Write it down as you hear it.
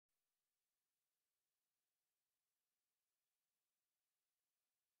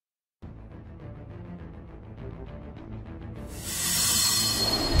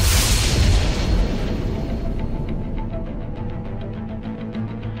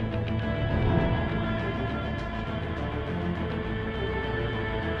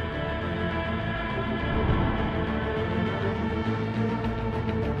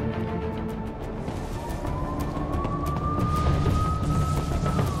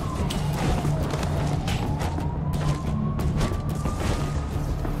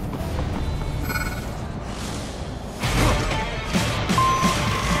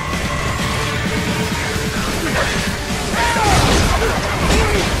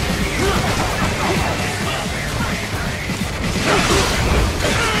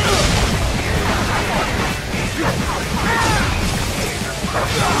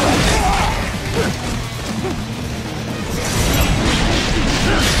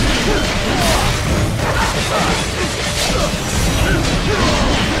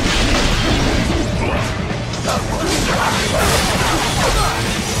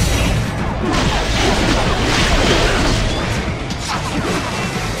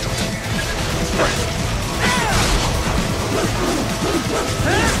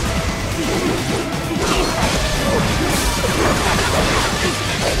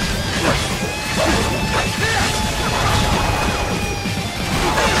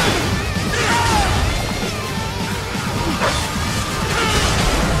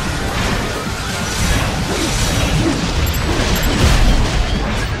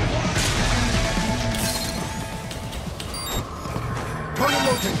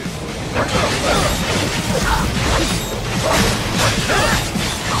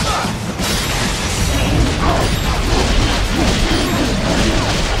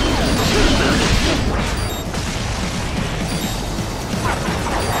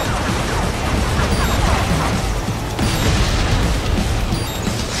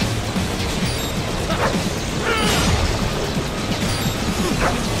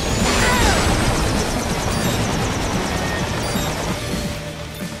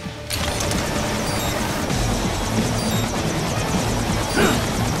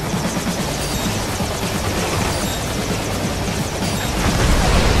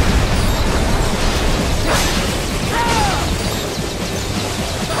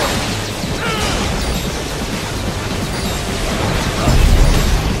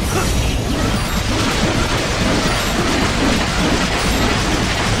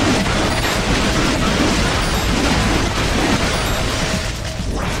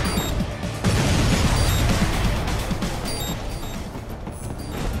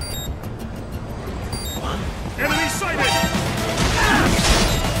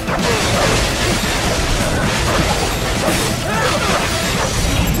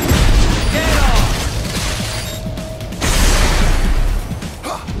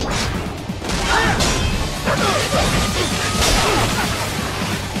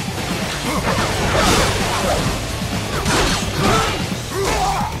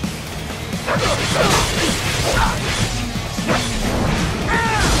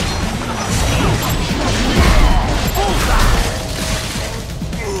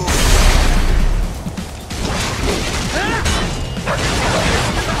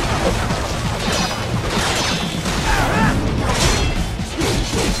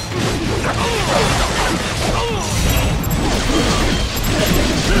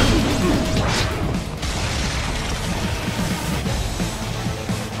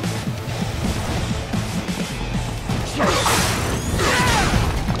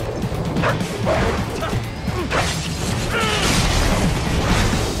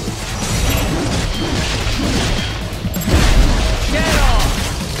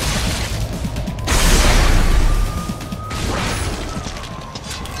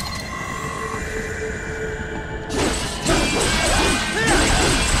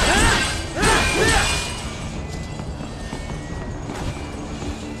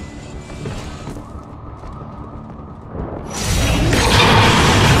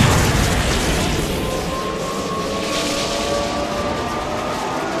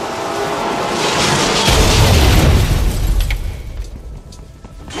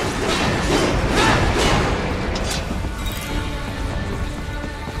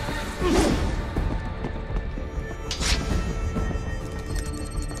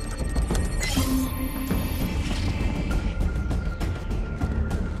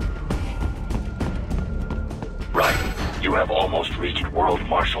You have almost reached World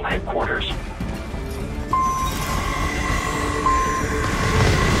Marshal Headquarters.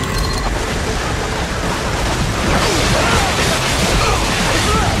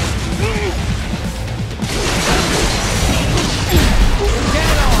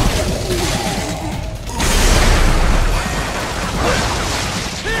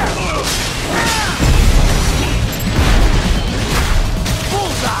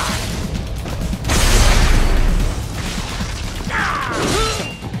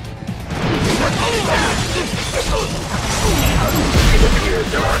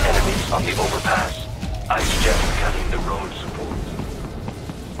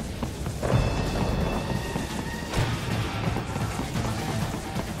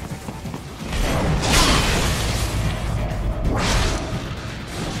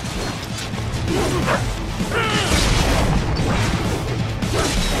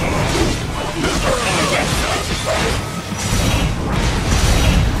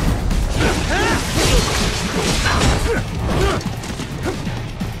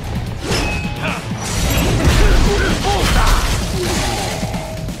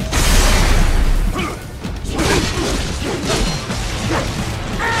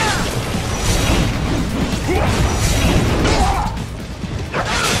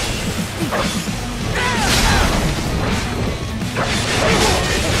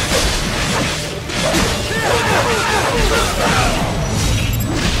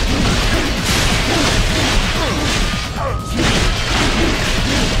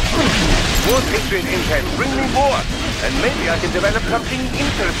 appreciate intent. Bring me more, and maybe I can develop something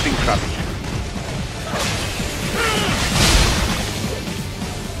interesting from it.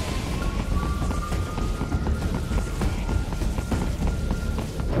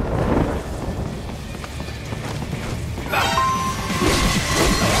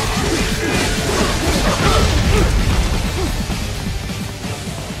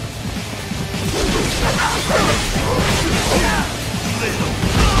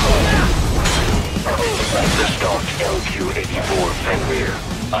 The stalked LQ-84 Fenrir,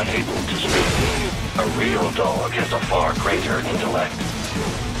 unable to speak. A real dog has a far greater intellect.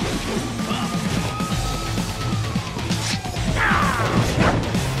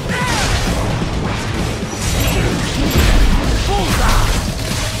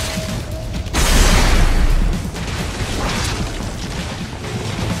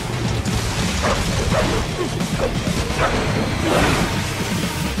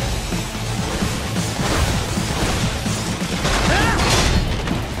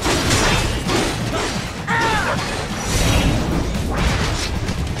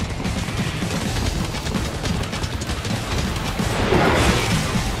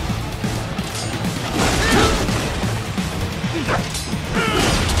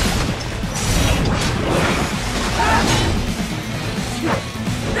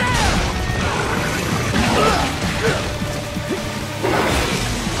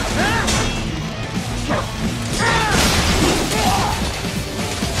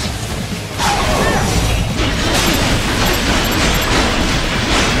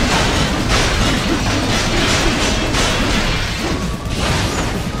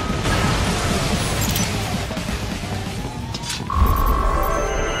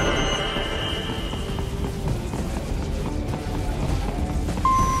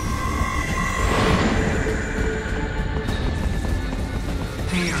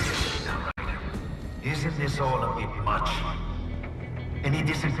 Isn't this all a bit much? Any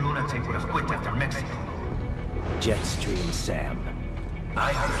decent lunatic would have quit after Mexico. Jetstream, Sam.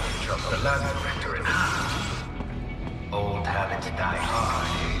 I heard you chopped the lab director in half. Old habits die hard,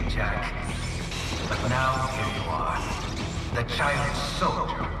 eh, Jack? But now here you are. The child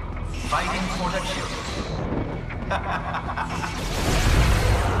soldier, fighting for the children.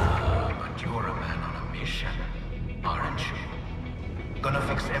 But you're a man on a mission, aren't you? Gonna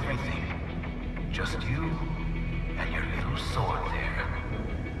fix everything. Just you and your little sword there.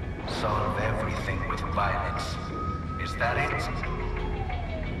 Solve everything with violence. Is that it?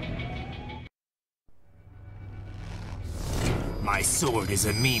 My sword is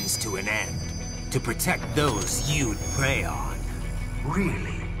a means to an end. To protect those you'd prey on.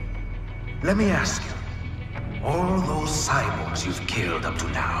 Really? Let me ask you. All those cyborgs you've killed up to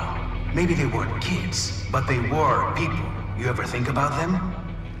now, maybe they weren't kids, but they were people. You ever think about them?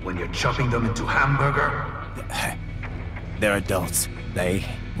 When you're chopping them into hamburger? They're adults. They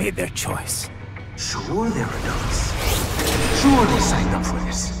made their choice. Sure they're adults. Sure they signed up for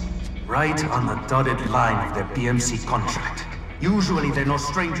this. Right on the dotted line of their BMC contract. Usually they're no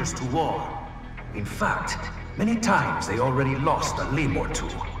strangers to war. In fact, many times they already lost a limb or two.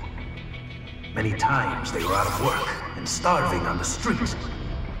 Many times they were out of work and starving on the street.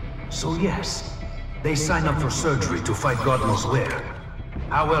 So yes, they sign up for surgery to fight God knows where.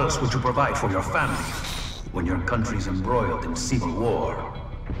 How else would you provide for your family when your country's embroiled in civil war?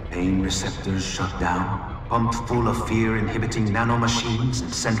 Pain receptors shut down, pumped full of fear-inhibiting nanomachines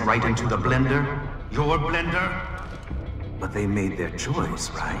and sent right into the blender? Your blender? But they made their choice,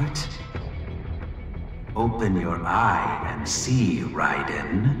 right? Open your eye and see,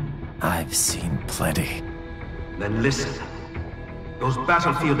 Raiden. I've seen plenty. Then listen. Those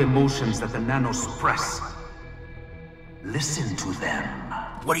battlefield emotions that the nanos suppress. Listen to them.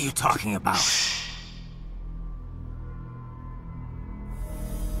 What are you talking about? Shh.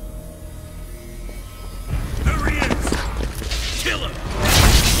 There he is! Kill him!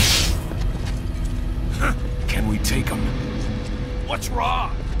 Can we take him? What's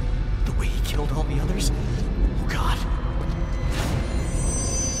wrong? The way he killed all the others? Oh God.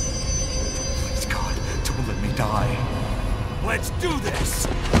 Please God, don't let me die. Let's do this!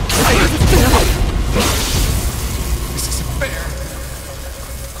 This isn't fair.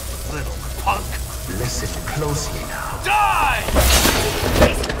 Little punk. Listen closely now. Die!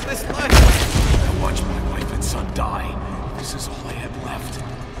 This life. I watched my wife and son die. This is all I had left.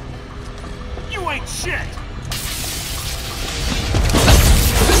 You ain't shit!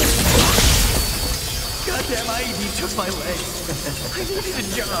 Goddamn IED took my leg. I needed a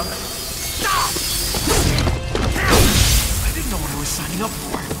job. Stop! I didn't know what I was signing up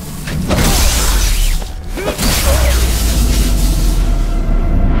for.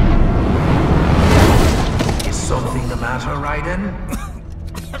 matter, Raiden?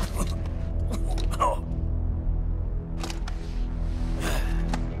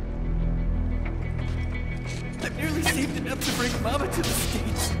 I've nearly saved enough to bring Mama to the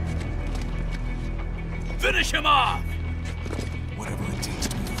States. Finish him off! Whatever it takes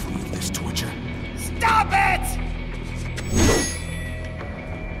to be free of this torture. Stop it!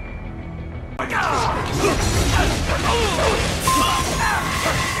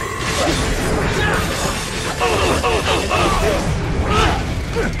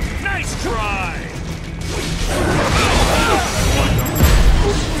 Nice try!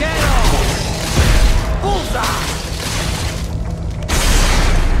 Get off! Bullseye!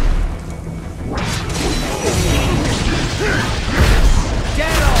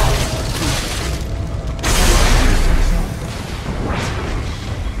 Get off!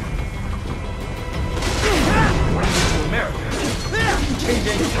 America!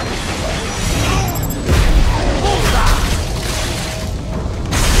 Changing!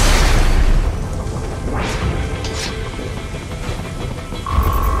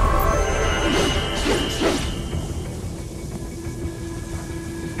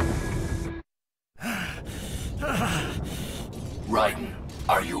 Raiden,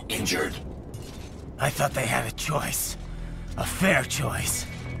 are you injured? I thought they had a choice. A fair choice.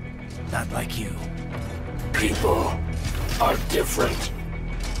 Not like you. People are different.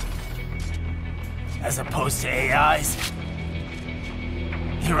 As opposed to AIs?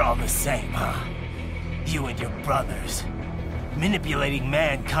 You're all the same, huh? You and your brothers. Manipulating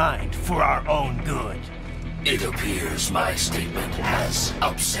mankind for our own good. It appears my statement has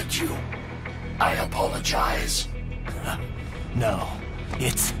upset you. I apologize. No,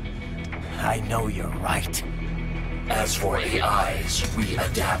 it's... I know you're right. As for AIs, we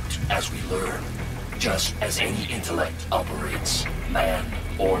adapt as we learn. Just as any intellect operates, man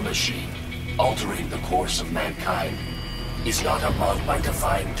or machine. Altering the course of mankind is not among my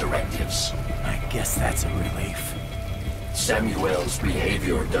defined directives. I guess that's a relief. Samuel's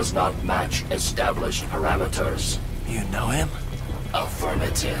behavior does not match established parameters. You know him?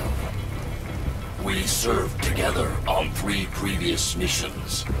 Affirmative. We served together on 3 previous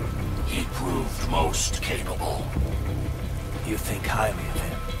missions. He proved most capable. You think highly of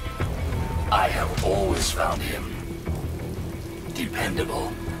him? I have always found him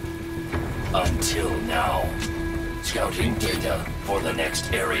dependable. Until now. Scouting data for the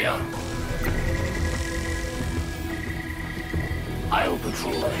next area. I'll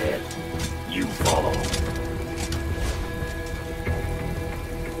patrol ahead. You follow.